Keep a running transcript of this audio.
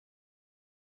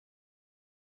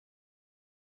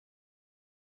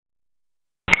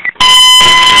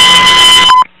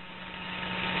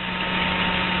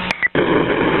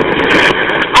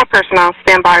personnel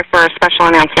stand by for a special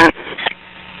announcement.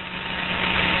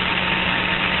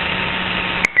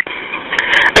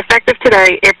 Effective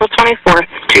today, April 24th,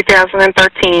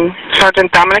 2013,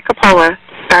 Sergeant Dominic Coppola,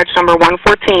 badge number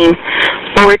 114,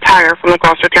 will retire from the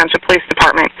Gloucester Township Police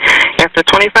Department after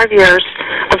 25 years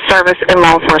of service in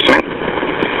law enforcement.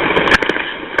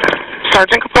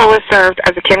 Sergeant Coppola served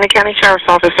as a Camden County Sheriff's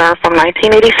Officer from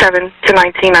 1987 to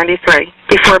 1993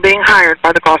 before being hired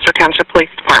by the Gloucester Township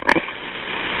Police Department.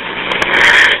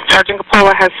 Sergeant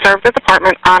Coppola has served the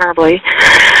department honorably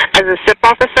as a SIP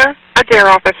officer, a DARE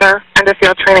officer, and a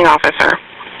field training officer.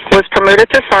 Was promoted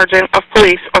to Sergeant of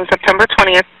Police on September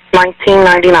 20th,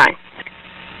 1999.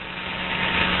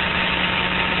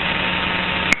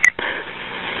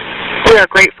 We are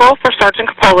grateful for Sergeant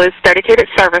Coppola's dedicated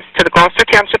service to the Gloucester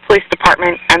Township Police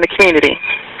Department and the community.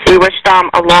 We wish Dom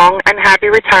a long and happy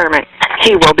retirement.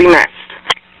 He will be missed.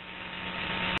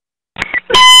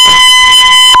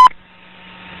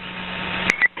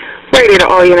 Radio to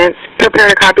all units. Prepare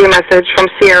to copy a message from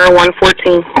Sierra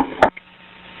 114.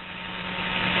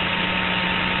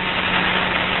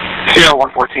 Sierra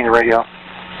 114 radio.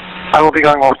 I will be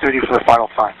going off duty for the final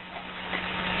time.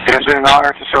 It has been an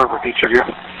honor to serve with each of you.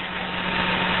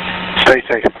 Stay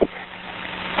safe.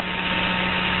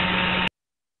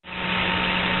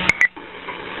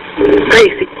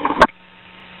 Gracie.